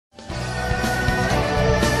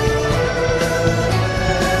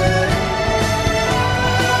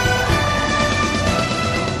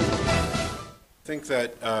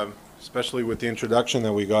think that, especially with the introduction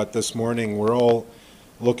that we got this morning, we're all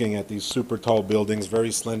looking at these super tall buildings,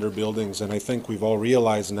 very slender buildings, and I think we've all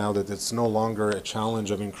realized now that it's no longer a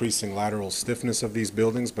challenge of increasing lateral stiffness of these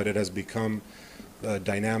buildings, but it has become the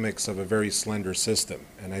dynamics of a very slender system.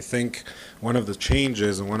 And I think one of the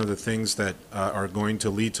changes and one of the things that are going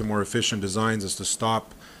to lead to more efficient designs is to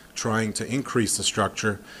stop trying to increase the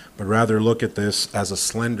structure, but rather look at this as a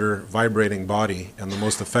slender, vibrating body, and the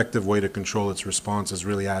most effective way to control its response is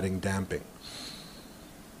really adding damping.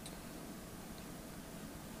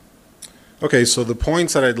 Okay, so the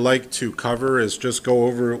points that I'd like to cover is just go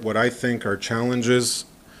over what I think are challenges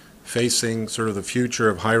facing sort of the future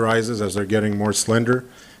of high-rises as they're getting more slender,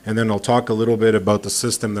 and then I'll talk a little bit about the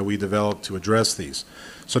system that we developed to address these.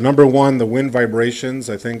 So number one, the wind vibrations.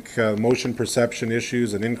 I think motion perception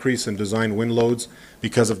issues, an increase in design wind loads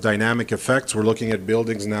because of dynamic effects. We're looking at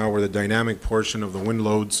buildings now where the dynamic portion of the wind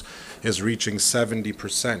loads is reaching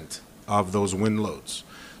 70% of those wind loads.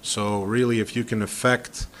 So really, if you can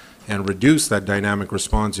affect and reduce that dynamic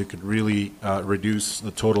response, you could really reduce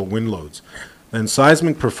the total wind loads. Then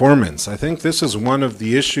seismic performance. I think this is one of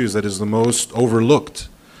the issues that is the most overlooked.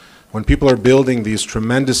 When people are building these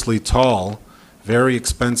tremendously tall, very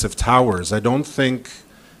expensive towers, I don't think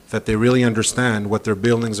that they really understand what their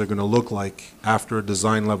buildings are going to look like after a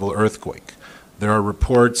design level earthquake. There are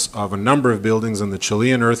reports of a number of buildings in the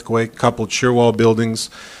Chilean earthquake, coupled shear wall buildings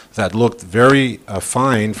that looked very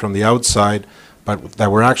fine from the outside, but that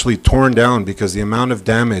were actually torn down because the amount of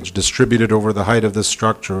damage distributed over the height of this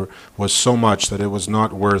structure was so much that it was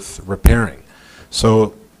not worth repairing.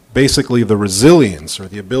 So basically the resilience or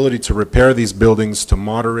the ability to repair these buildings to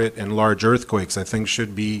moderate and large earthquakes, I think,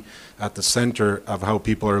 should be at the center of how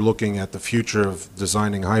people are looking at the future of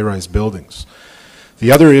designing high-rise buildings.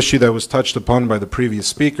 The other issue that was touched upon by the previous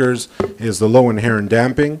speakers is the low inherent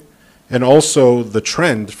damping, and also the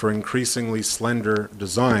trend for increasingly slender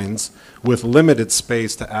designs with limited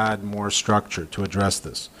space to add more structure to address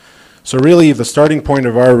this. So really the starting point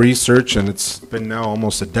of our research, and it's been now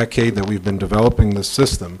almost a decade that we've been developing this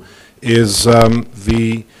system, is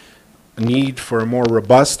the need for a more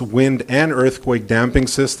robust wind and earthquake damping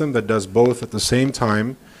system that does both at the same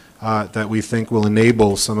time, that we think will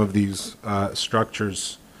enable some of these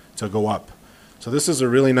structures to go up. So this is a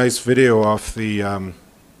really nice video off the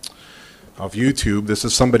of YouTube. This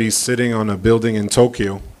is somebody sitting on a building in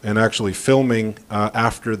Tokyo and actually filming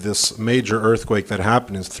after this major earthquake that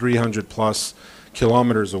happened. Is 300 plus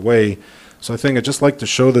kilometers away. So I think I'd just like to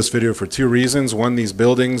show this video for two reasons. One, these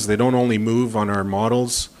buildings, they don't only move on our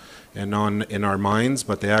models and in our minds,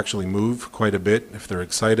 but they actually move quite a bit if they're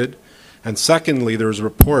excited. And secondly, there's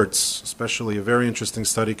reports, especially a very interesting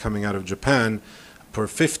study coming out of Japan, for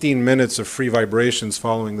 15 minutes of free vibrations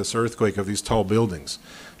following this earthquake of these tall buildings.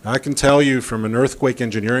 Now, I can tell you from an earthquake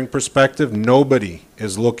engineering perspective, nobody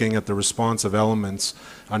is looking at the response of elements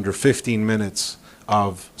under 15 minutes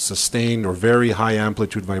of sustained or very high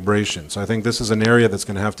amplitude vibration. So I think this is an area that's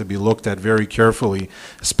going to have to be looked at very carefully,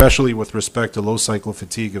 especially with respect to low cycle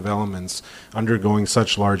fatigue of elements undergoing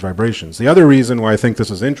such large vibrations. The other reason why I think this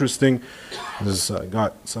is interesting is I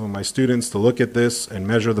got some of my students to look at this and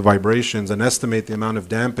measure the vibrations and estimate the amount of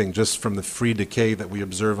damping just from the free decay that we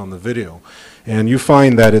observe on the video. And you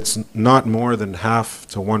find that it's not more than 0.5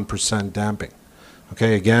 to 1% damping.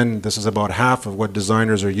 Okay, again, this is about half of what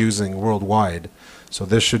designers are using worldwide. So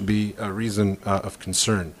this should be a reason of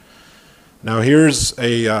concern. Now here's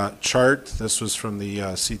a chart. This was from the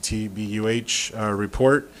CTBUH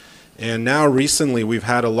report. And now recently we've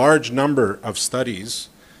had a large number of studies,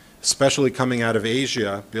 especially coming out of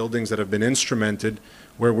Asia, buildings that have been instrumented,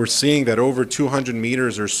 where we're seeing that over 200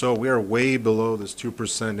 meters or so, we are way below this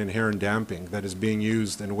 2% inherent damping that is being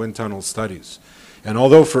used in wind tunnel studies. And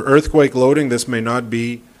although for earthquake loading this may not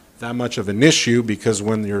be that much of an issue, because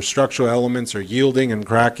when your structural elements are yielding and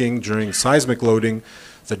cracking during seismic loading,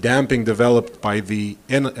 the damping developed by the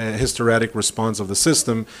hysteretic response of the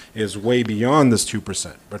system is way beyond this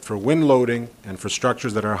 2%. But for wind loading and for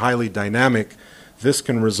structures that are highly dynamic, this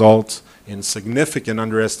can result in significant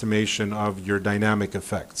underestimation of your dynamic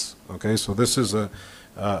effects. Okay, so this is a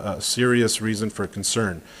serious reason for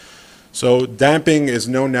concern. So damping is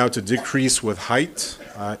known now to decrease with height.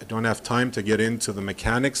 I don't have time to get into the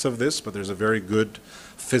mechanics of this, but there's a very good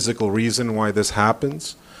physical reason why this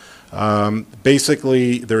happens.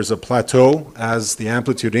 Basically, there's a plateau as the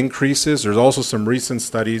amplitude increases. There's also some recent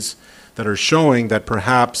studies that are showing that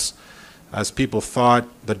perhaps as people thought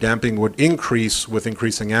the damping would increase with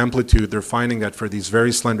increasing amplitude, they're finding that for these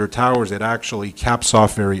very slender towers, it actually caps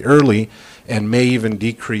off very early and may even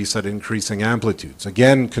decrease at increasing amplitudes.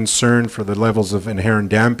 Again, concern for the levels of inherent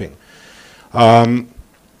damping.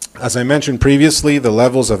 As I mentioned previously, the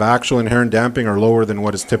levels of actual inherent damping are lower than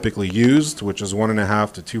what is typically used, which is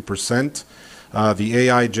 1.5 to 2%. The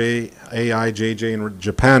AIJJ in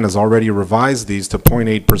Japan has already revised these to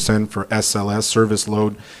 0.8% for SLS, service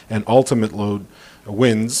load, and ultimate load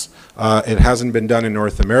winds. It hasn't been done in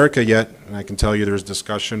North America yet, and I can tell you there's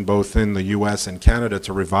discussion both in the US and Canada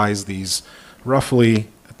to revise these roughly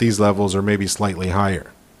at these levels or maybe slightly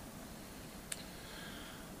higher.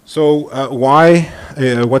 So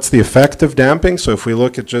what's the effect of damping? So if we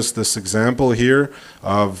look at just this example here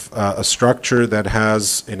of a structure that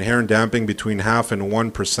has inherent damping between 0.5 and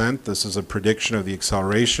 1%, this is a prediction of the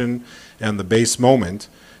acceleration and the base moment.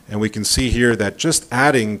 And we can see here that just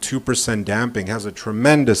adding 2% damping has a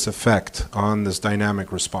tremendous effect on this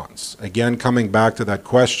dynamic response. Again, coming back to that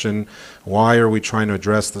question, why are we trying to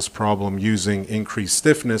address this problem using increased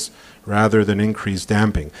stiffness rather than increased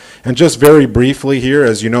damping? And just very briefly here,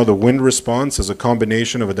 as you know, the wind response is a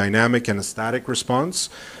combination of a dynamic and a static response.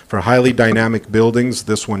 For highly dynamic buildings,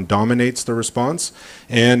 this one dominates the response.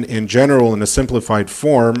 And in general, in a simplified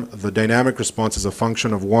form, the dynamic response is a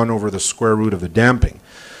function of 1 over the square root of the damping.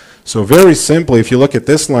 So very simply, if you look at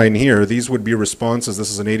this line here, these would be responses.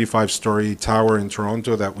 This is an 85-story tower in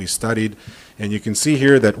Toronto that we studied. And you can see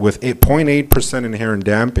here that with 0.8% inherent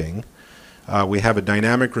damping, we have a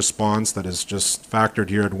dynamic response that is just factored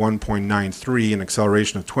here at 1.93, an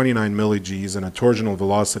acceleration of 29 milli-Gs, and a torsional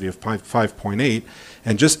velocity of 5.8.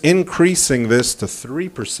 And just increasing this to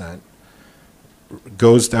 3%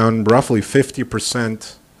 goes down roughly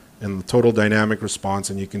 50% in the total dynamic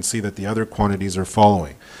response, and you can see that the other quantities are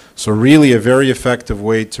following. So really a very effective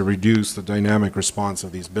way to reduce the dynamic response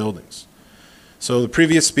of these buildings. So the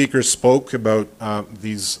previous speakers spoke about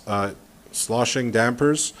these sloshing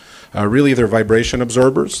dampers. Really they're vibration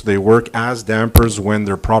absorbers. They work as dampers when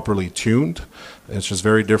they're properly tuned. It's just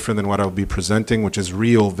very different than what I'll be presenting, which is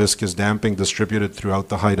real viscous damping distributed throughout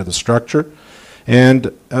the height of the structure.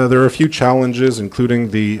 And there are a few challenges, including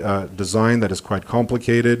the design that is quite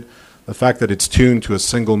complicated, the fact that it's tuned to a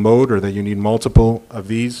single mode or that you need multiple of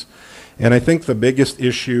these. And I think the biggest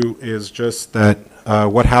issue is just that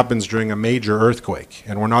what happens during a major earthquake.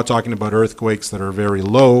 And we're not talking about earthquakes that are very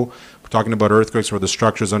low. We're talking about earthquakes where the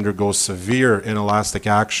structures undergo severe inelastic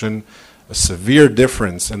action, a severe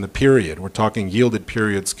difference in the period. We're talking yielded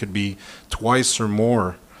periods could be twice or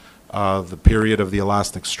more the period of the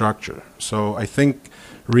elastic structure. So I think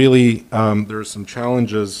really there are some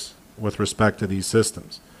challenges with respect to these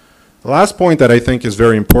systems. The last point that I think is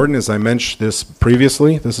very important is I mentioned this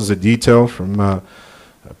previously. This is a detail from a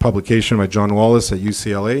publication by John Wallace at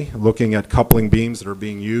UCLA looking at coupling beams that are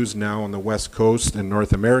being used now on the West Coast in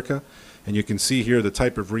North America. And you can see here the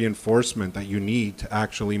type of reinforcement that you need to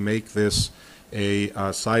actually make this a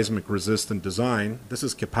seismic resistant design. This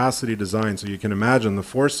is capacity design, so you can imagine the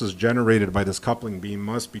forces generated by this coupling beam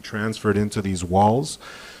must be transferred into these walls.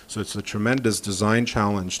 So it's a tremendous design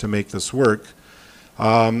challenge to make this work.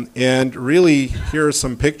 And really, here are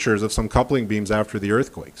some pictures of some coupling beams after the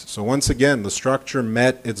earthquakes. So once again, the structure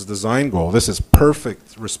met its design goal. This is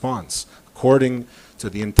perfect response according to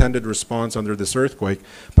the intended response under this earthquake.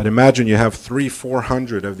 But imagine you have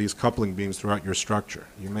 300-400 of these coupling beams throughout your structure.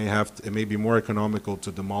 You may have to, it may be more economical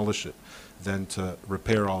to demolish it than to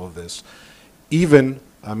repair all of this. Even,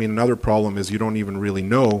 I mean, another problem is you don't even really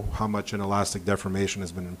know how much inelastic deformation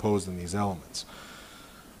has been imposed in these elements.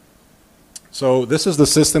 So this is the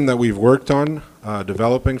system that we've worked on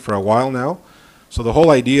developing for a while now. So the whole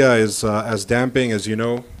idea is, as damping, as you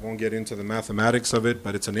know, won't get into the mathematics of it,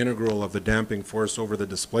 but it's an integral of the damping force over the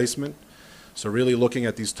displacement. So really looking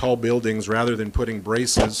at these tall buildings rather than putting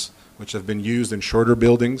braces, which have been used in shorter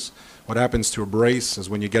buildings. What happens to a brace is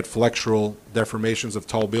when you get flexural deformations of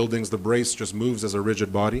tall buildings, the brace just moves as a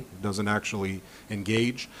rigid body. It doesn't actually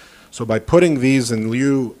engage. So by putting these in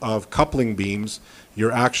lieu of coupling beams,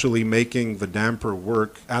 you're actually making the damper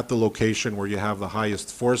work at the location where you have the highest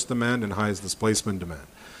force demand and highest displacement demand.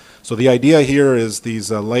 So the idea here is these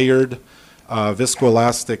layered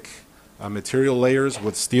viscoelastic material layers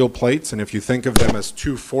with steel plates, and if you think of them as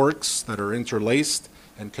two forks that are interlaced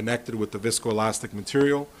and connected with the viscoelastic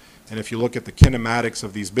material, and if you look at the kinematics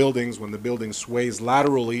of these buildings, when the building sways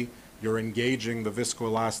laterally, you're engaging the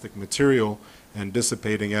viscoelastic material and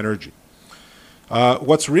dissipating energy.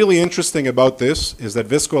 What's really interesting about this is that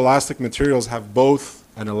viscoelastic materials have both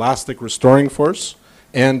an elastic restoring force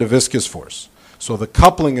and a viscous force. So the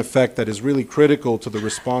coupling effect that is really critical to the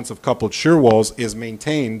response of coupled shear walls is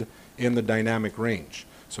maintained in the dynamic range.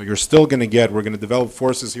 So you're still going to get, we're going to develop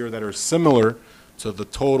forces here that are similar to the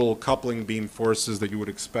total coupling beam forces that you would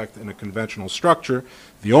expect in a conventional structure.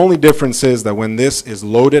 The only difference is that when this is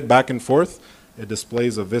loaded back and forth, it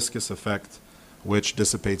displays a viscous effect which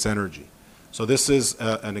dissipates energy. So this is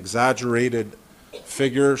an exaggerated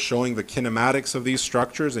figure showing the kinematics of these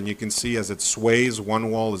structures, and you can see as it sways,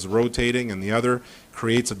 one wall is rotating and the other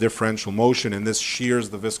creates a differential motion, and this shears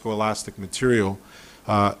the viscoelastic material,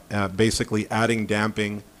 basically adding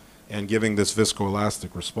damping and giving this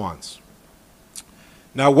viscoelastic response.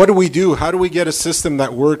 Now what do we do? How do we get a system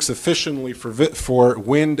that works efficiently for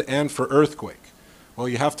wind and for earthquake? Well,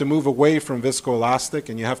 you have to move away from viscoelastic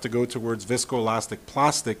and you have to go towards viscoelastic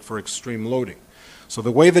plastic for extreme loading. So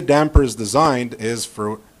the way the damper is designed is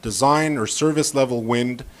for design or service level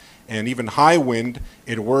wind and even high wind,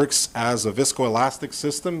 it works as a viscoelastic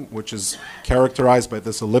system, which is characterized by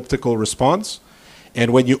this elliptical response.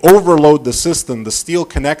 And when you overload the system, the steel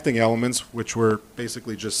connecting elements, which were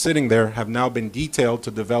basically just sitting there, have now been detailed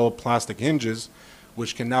to develop plastic hinges,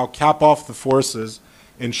 which can now cap off the forces,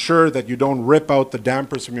 ensure that you don't rip out the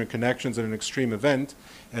dampers from your connections in an extreme event,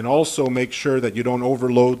 and also make sure that you don't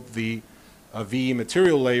overload the VE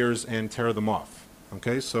material layers and tear them off.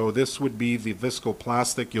 Okay, so this would be the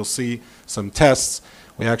viscoplastic. You'll see some tests.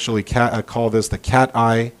 We actually call this the cat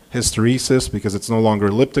eye hysteresis because it's no longer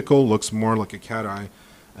elliptical, looks more like a cat eye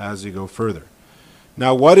as you go further.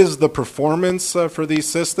 Now, what is the performance for these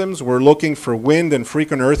systems? We're looking for wind and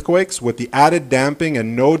frequent earthquakes with the added damping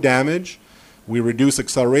and no damage. We reduce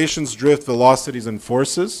accelerations, drift, velocities, and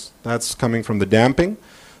forces. That's coming from the damping.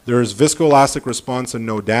 There's viscoelastic response and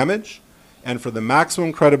no damage. And for the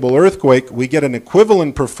maximum credible earthquake, we get an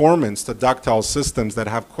equivalent performance to ductile systems that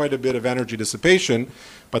have quite a bit of energy dissipation.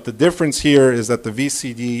 But the difference here is that the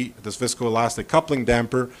VCD, this viscoelastic coupling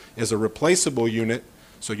damper, is a replaceable unit.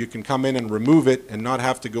 So you can come in and remove it and not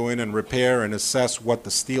have to go in and repair and assess what the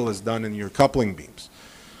steel has done in your coupling beams.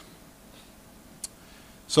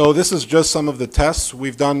 So this is just some of the tests.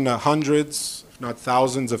 We've done hundreds, if not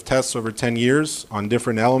thousands of tests over 10 years on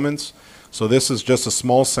different elements. So this is just a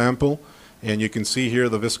small sample. And you can see here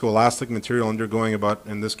the viscoelastic material undergoing about,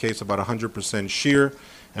 in this case, about 100% shear.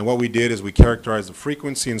 And what we did is we characterized the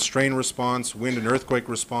frequency and strain response, wind and earthquake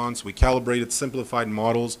response. We calibrated simplified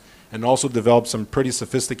models and also developed some pretty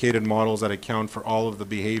sophisticated models that account for all of the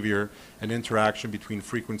behavior and interaction between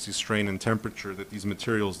frequency, strain, and temperature that these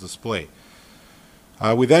materials display.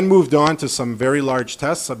 We then moved on to some very large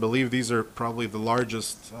tests. I believe these are probably the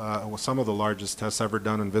largest, some of the largest tests ever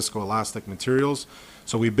done in viscoelastic materials.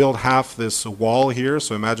 So we built half this wall here.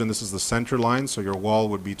 So imagine this is the center line, so your wall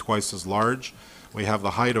would be twice as large. We have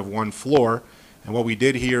the height of one floor. And what we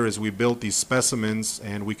did here is we built these specimens,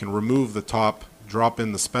 and we can remove the top, drop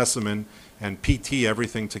in the specimen, and PT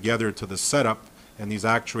everything together to the setup. And these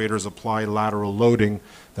actuators apply lateral loading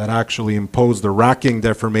that actually impose the racking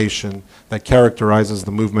deformation that characterizes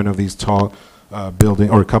the movement of these tall building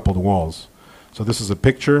or coupled walls. So this is a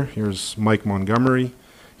picture. Here's Mike Montgomery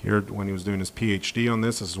here when he was doing his PhD on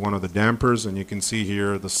this. This is one of the dampers, and you can see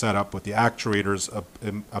here the setup with the actuators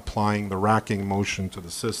applying the racking motion to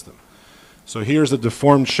the system. So here's a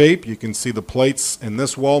deformed shape. You can see the plates in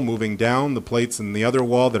this wall moving down, the plates in the other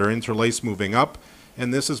wall that are interlaced moving up.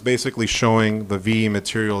 And this is basically showing the VE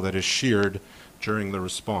material that is sheared during the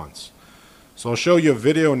response. So I'll show you a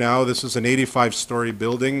video now. This is an 85-story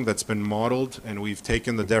building that's been modeled, and we've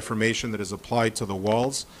taken the deformation that is applied to the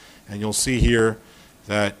walls. And you'll see here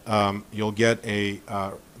that you'll get the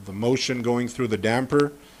motion going through the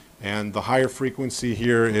damper, and the higher frequency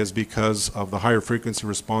here is because of the higher frequency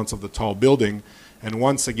response of the tall building. And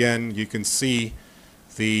once again, you can see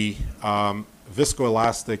the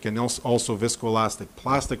viscoelastic and also viscoelastic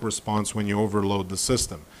plastic response when you overload the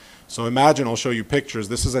system. So imagine, I'll show you pictures,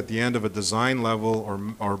 this is at the end of a design level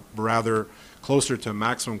or rather closer to a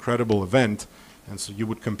maximum credible event, and so you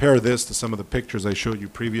would compare this to some of the pictures I showed you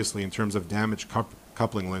previously in terms of damaged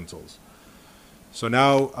coupling lintels. So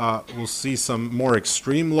now we'll see some more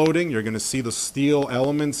extreme loading. You're going to see the steel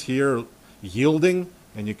elements here yielding,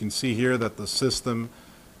 and you can see here that the system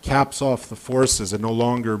caps off the forces. It no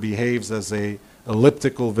longer behaves as a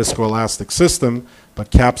elliptical viscoelastic system, but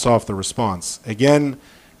caps off the response. Again,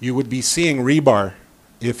 you would be seeing rebar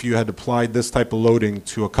if you had applied this type of loading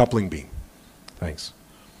to a coupling beam. Thanks.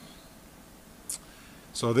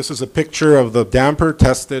 So this is a picture of the damper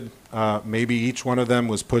tested. Maybe each one of them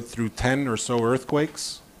was put through 10 or so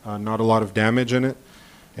earthquakes, not a lot of damage in it.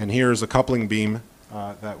 And here's a coupling beam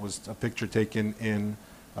that was a picture taken in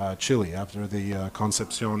Chile after the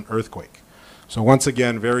Concepcion earthquake. So once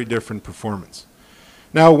again, very different performance.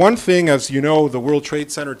 Now, one thing, as you know, the World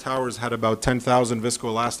Trade Center towers had about 10,000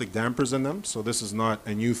 viscoelastic dampers in them, so this is not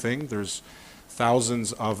a new thing. There's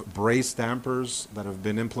thousands of brace dampers that have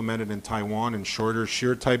been implemented in Taiwan in shorter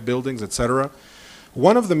shear type buildings, etc.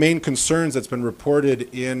 One of the main concerns that's been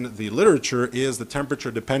reported in the literature is the temperature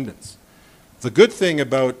dependence. The good thing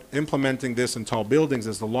about implementing this in tall buildings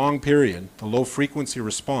is the long period, the low frequency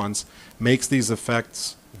response, makes these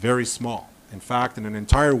effects very small. In fact, in an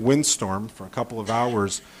entire windstorm for a couple of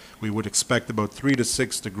hours, we would expect about 3 to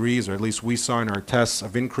 6 degrees, or at least we saw in our tests,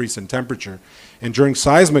 of increase in temperature. And during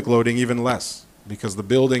seismic loading, even less, because the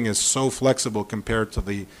building is so flexible compared to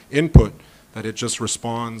the input that it just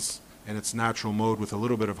responds in its natural mode with a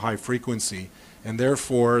little bit of high frequency. And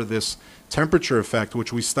therefore, this temperature effect,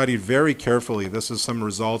 which we studied very carefully, this is some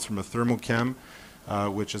results from a thermochem,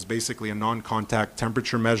 which is basically a non-contact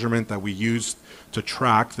temperature measurement that we used to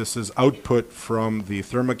track. This is output from the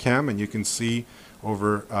thermochem, and you can see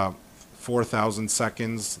over 4,000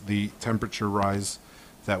 seconds the temperature rise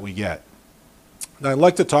that we get. Now, I'd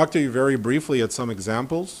like to talk to you very briefly at some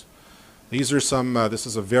examples. These are some, this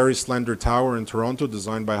is a very slender tower in Toronto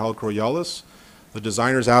designed by Halcro-Yullis. The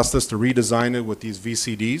designers asked us to redesign it with these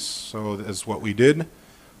VCDs, so that's what we did.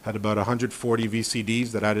 Had about 140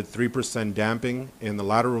 VCDs that added 3% damping in the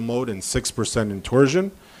lateral mode and 6% in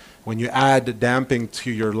torsion. When you add damping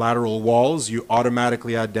to your lateral walls, you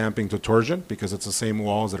automatically add damping to torsion because it's the same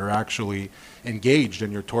walls that are actually engaged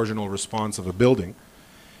in your torsional response of a building.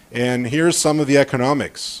 And here's some of the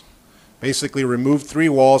economics. Basically remove 3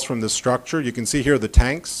 walls from the structure. You can see here the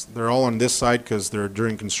tanks. They're all on this side because they're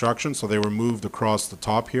during construction, so they were moved across the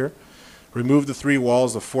top here. Remove the 3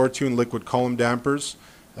 walls of 4-tune liquid column dampers.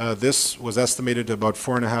 This was estimated to about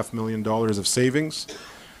 $4.5 million of savings.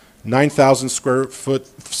 9,000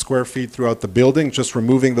 square feet throughout the building, just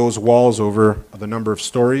removing those walls over the number of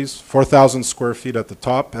stories. 4,000 square feet at the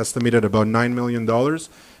top, estimated about $9 million.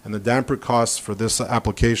 And the damper cost for this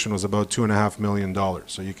application was about $2.5 million.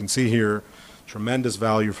 So you can see here, tremendous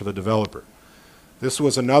value for the developer. This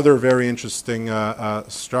was another very interesting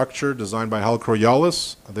structure designed by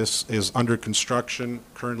Halcro-Yullis. This is under construction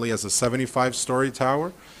currently as a 75-story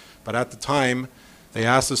tower. But at the time, they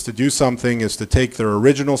asked us to do something is to take their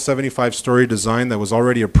original 75-story design that was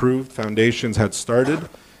already approved, foundations had started,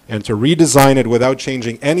 and to redesign it without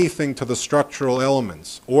changing anything to the structural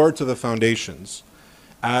elements or to the foundations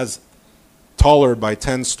as taller by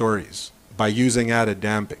 10 stories by using added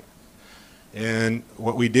damping. And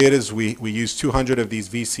what we did is we used 200 of these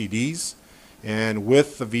VCDs, and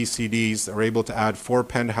with the VCDs, they were able to add 4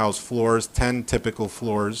 penthouse floors, 10 typical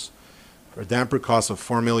floors, for a damper cost of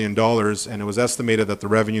 $4 million, and it was estimated that the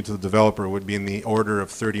revenue to the developer would be in the order of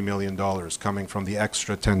 $30 million coming from the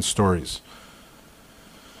extra 10 stories.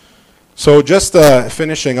 So just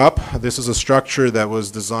finishing up, this is a structure that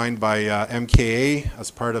was designed by MKA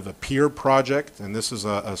as part of a peer project, and this is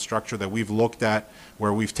a structure that we've looked at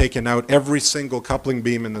where we've taken out every single coupling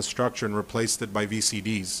beam in the structure and replaced it by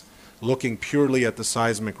VCDs, looking purely at the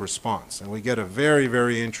seismic response. And we get a very,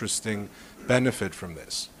 very interesting benefit from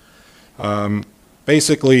this.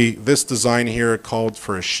 Basically, this design here called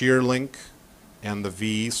for a shear link and the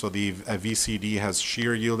V, so the VCD has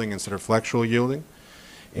shear yielding instead of flexural yielding.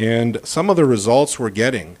 And some of the results we're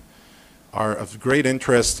getting are of great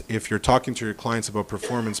interest if you're talking to your clients about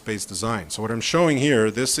performance-based design. So what I'm showing here,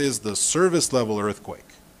 this is the service level earthquake.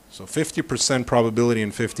 So 50% probability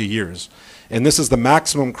in 50 years. And this is the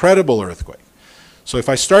maximum credible earthquake. So if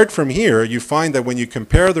I start from here, you find that when you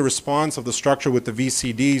compare the response of the structure with the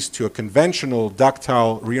VCDs to a conventional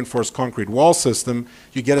ductile reinforced concrete wall system,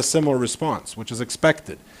 you get a similar response, which is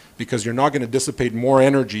expected, because you're not going to dissipate more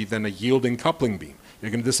energy than a yielding coupling beam. You're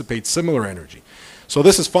going to dissipate similar energy. So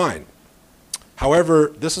this is fine.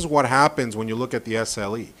 However, this is what happens when you look at the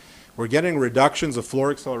SLE. We're getting reductions of floor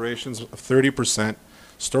accelerations of 30%,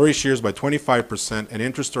 story shears by 25%, and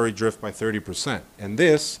interstory drift by 30%. And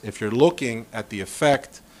this, if you're looking at the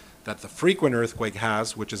effect that the frequent earthquake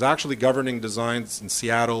has, which is actually governing designs in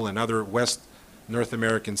Seattle and other West North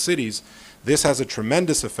American cities, this has a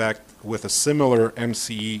tremendous effect with a similar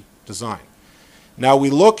MCE design. Now, we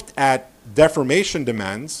looked at deformation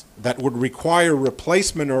demands that would require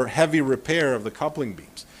replacement or heavy repair of the coupling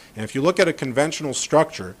beams. And if you look at a conventional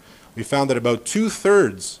structure, we found that about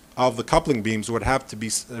 2/3 of the coupling beams would have to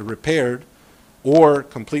be repaired or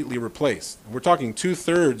completely replaced. We're talking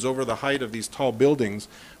 2/3 over the height of these tall buildings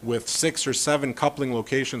with 6 or 7 coupling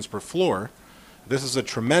locations per floor. This is a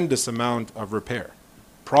tremendous amount of repair,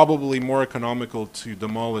 probably more economical to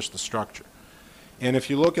demolish the structure. And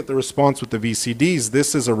if you look at the response with the VCDs,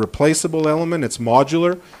 this is a replaceable element, it's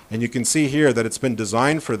modular, and you can see here that it's been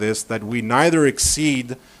designed for this, that we neither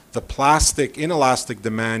exceed the plastic inelastic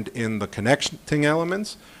demand in the connecting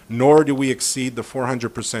elements, nor do we exceed the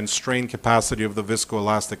 400% strain capacity of the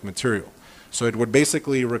viscoelastic material. So it would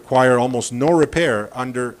basically require almost no repair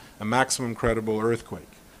under a maximum credible earthquake.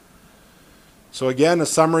 So again, a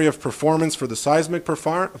summary of performance for the seismic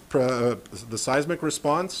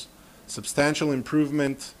response, substantial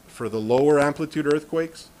improvement for the lower amplitude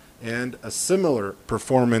earthquakes, and a similar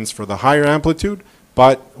performance for the higher amplitude,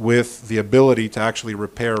 but with the ability to actually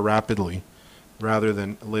repair rapidly rather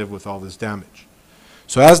than live with all this damage.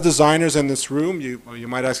 So as designers in this room, you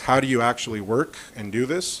might ask, how do you actually work and do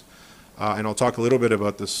this? And I'll talk a little bit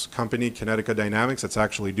about this company, Kinetica Dynamics, that's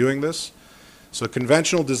actually doing this. So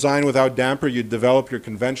conventional design without damper, you'd develop your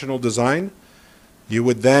conventional design. You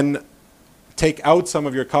would then take out some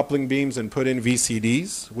of your coupling beams and put in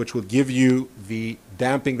VCDs, which will give you the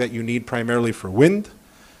damping that you need primarily for wind.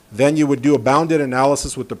 Then you would do a bounded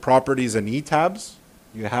analysis with the properties and ETABs.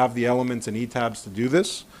 You have the elements and ETABs to do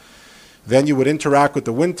this. Then you would interact with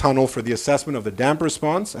the wind tunnel for the assessment of the damp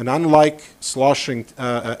response. And unlike sloshing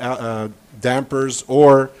dampers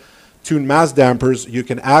or tuned mass dampers, you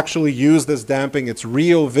can actually use this damping. It's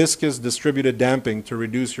real viscous distributed damping to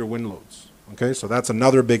reduce your wind loads. Okay, so that's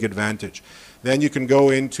another big advantage. Then you can go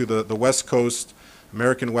into the West Coast,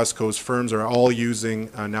 American West Coast firms are all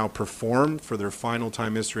using now Perform for their final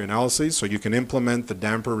time history analyses. So you can implement the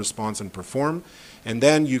damper response in Perform, and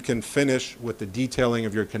then you can finish with the detailing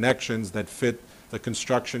of your connections that fit the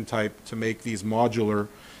construction type to make these modular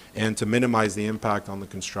and to minimize the impact on the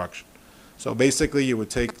construction. So basically you would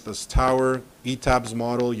take this tower ETABS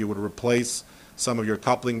model, you would replace some of your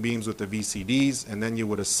coupling beams with the VCDs, and then you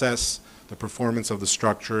would assess the performance of the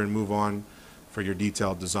structure and move on for your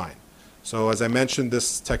detailed design. So as I mentioned,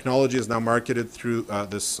 this technology is now marketed through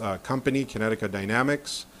this company, Kinetica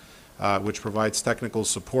Dynamics, which provides technical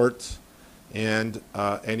support and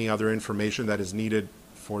any other information that is needed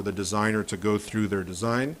for the designer to go through their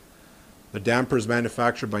design. The damper is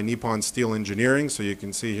manufactured by Nippon Steel Engineering, so you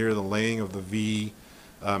can see here the laying of the V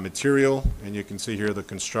material, and you can see here the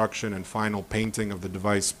construction and final painting of the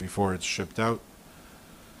device before it's shipped out.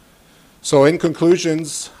 So in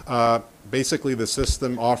conclusions, basically the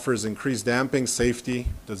system offers increased damping, safety,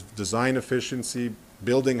 design efficiency,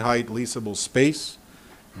 building height, leasable space,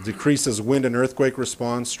 decreases wind and earthquake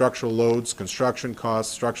response, structural loads, construction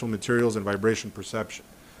costs, structural materials, and vibration perception.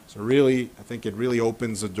 So really, I think it really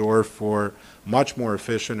opens the door for much more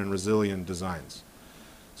efficient and resilient designs.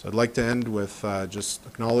 So I'd like to end with just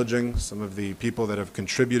acknowledging some of the people that have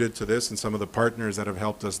contributed to this and some of the partners that have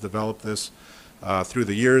helped us develop this through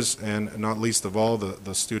the years, and not least of all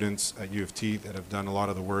the students at U of T that have done a lot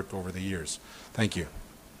of the work over the years. Thank you.